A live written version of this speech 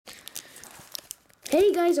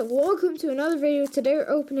Hey guys, and welcome to another video. Today we're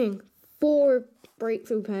opening 4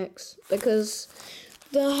 breakthrough packs because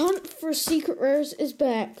the hunt for secret rares is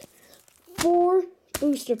back. 4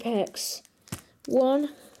 booster packs. 1,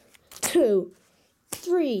 2,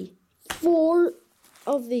 3, 4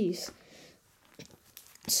 of these.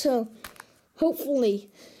 So hopefully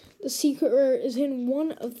the secret rare is in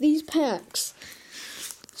one of these packs.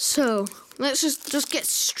 So let's just get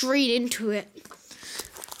straight into it.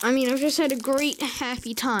 I mean, I've just had a great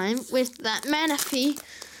happy time with that Manaphy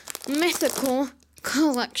mythical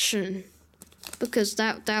collection because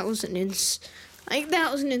that was an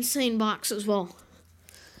insane box as well.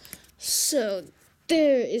 So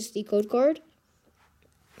there is the code card.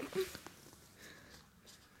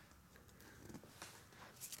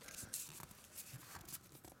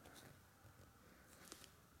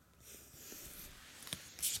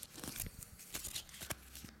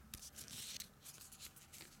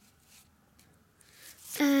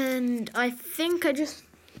 And I think I just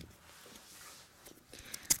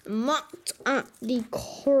mocked up the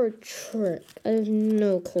card trick. I have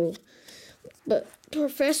no clue. But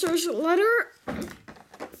Professor's letter.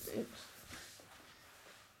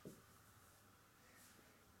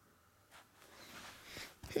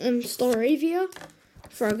 Staravia,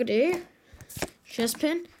 Frogadier,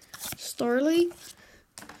 Chespin, Starly,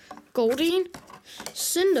 Goldeen,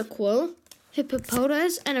 Cyndaquil,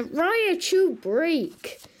 Hippopotas, and a Raichu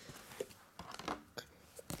break.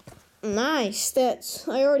 Nice.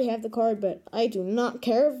 I already have the card, but I do not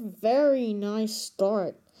care. Very nice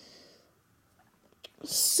start.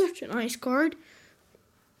 Such a nice card.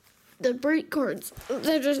 The break cards,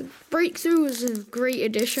 breakthrough is a great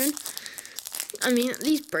addition. I mean,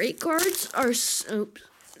 these break cards are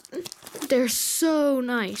they're so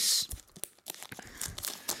nice.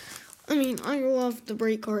 I mean, I love the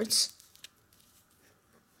break cards.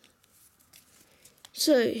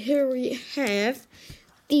 So here we have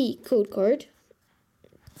the code card.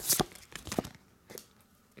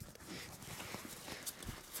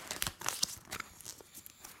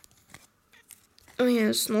 We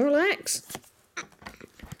have Snorlax,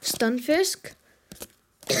 Stunfisk,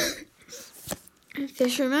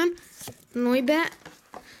 Fisherman, Noibat,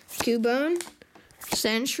 Cubone,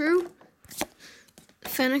 Sandshrew,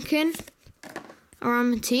 Fennekin,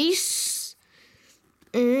 Aramatisse,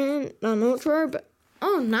 and not Ultra, but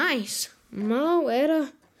oh, nice.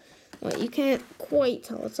 Moeta. Well, you can't quite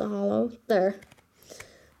tell it's a holo. There.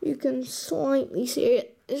 You can slightly see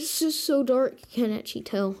it. It's just so dark you can't actually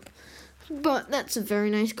tell. But that's a very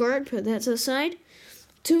nice card. Put that to the side.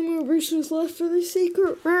 2 more boosters left for the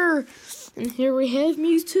secret rare. And here we have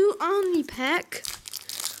Mewtwo Omnipack.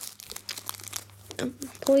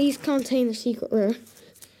 Please contain the secret rare.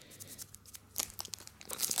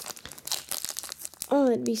 Oh,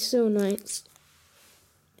 that'd be so nice.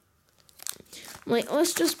 Like,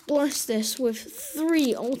 let's just bless this with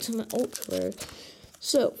 3 ultimate ultra rares.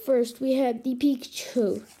 So, first we have the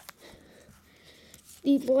Pikachu,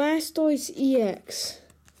 the Blastoise EX,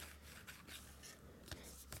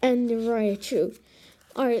 and the Raichu.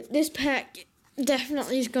 Alright, this pack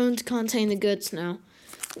definitely is going to contain the goods now.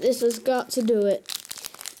 This has got to do it.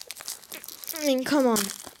 I mean, come on.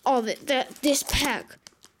 Oh, this pack,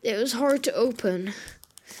 it was hard to open.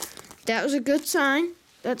 That was a good sign.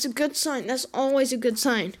 That's a good sign. That's always a good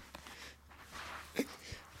sign.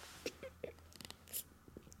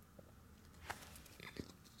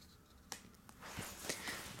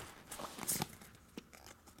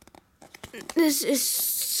 This is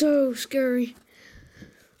so scary.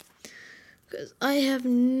 Because I have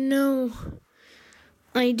no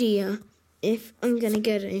idea if I'm going to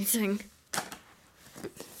get anything.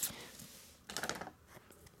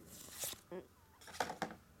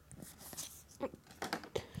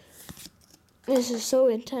 This is so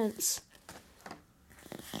intense.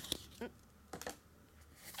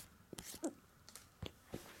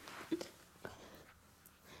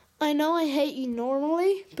 I know I hate you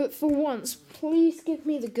normally, but for once, please give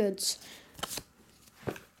me the goods.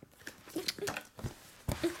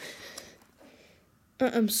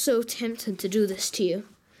 I'm so tempted to do this to you.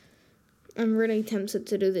 I'm really tempted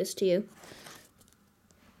to do this to you.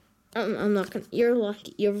 I'm not gonna. You're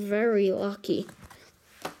lucky. You're very lucky.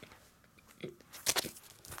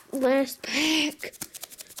 Last pack.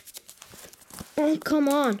 Oh, come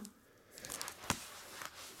on.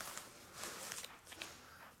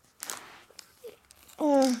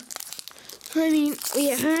 Oh, I mean, we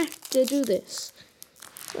have to do this.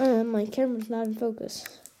 My camera's not in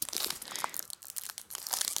focus.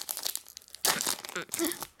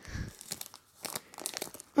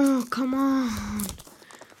 Oh, come on.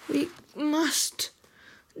 We must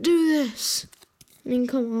do this. I mean,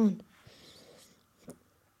 come on.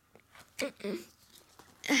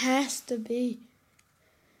 It has to be.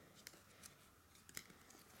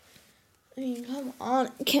 I mean, come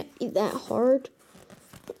on. It can't be that hard.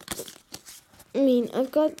 I mean,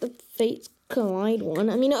 I've got the Fates Collide one.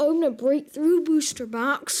 I mean, I opened a Breakthrough booster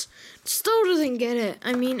box. Still doesn't get it.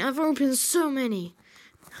 I mean, I've opened so many.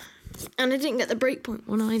 And I didn't get the Breakpoint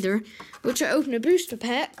one either. Which I opened a booster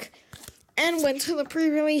pack. And went to the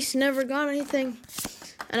pre-release. Never got anything.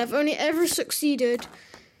 And I've only ever succeeded.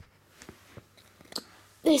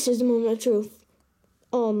 This is the moment of truth.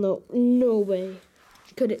 Oh no. No way.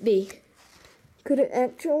 Could it be? Could it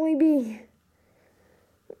actually be?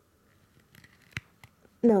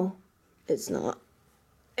 No, it's not.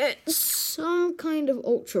 It's some kind of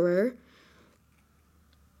ultra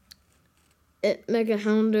rare. Mega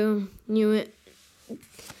Houndoom, knew it.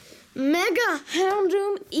 Mega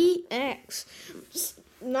Houndoom EX.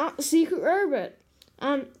 Not secret rare, but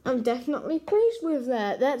I'm definitely pleased with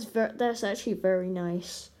that. That's actually very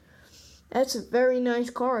nice. That's a very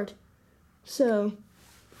nice card. So,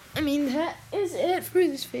 I mean, that is it for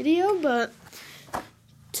this video, but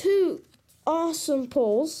 2 awesome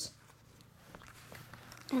pulls.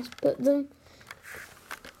 Let's put them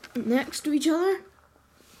next to each other.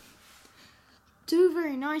 2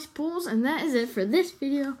 very nice pulls, and that is it for this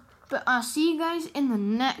video. But I'll see you guys in the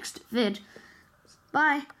next vid.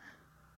 Bye.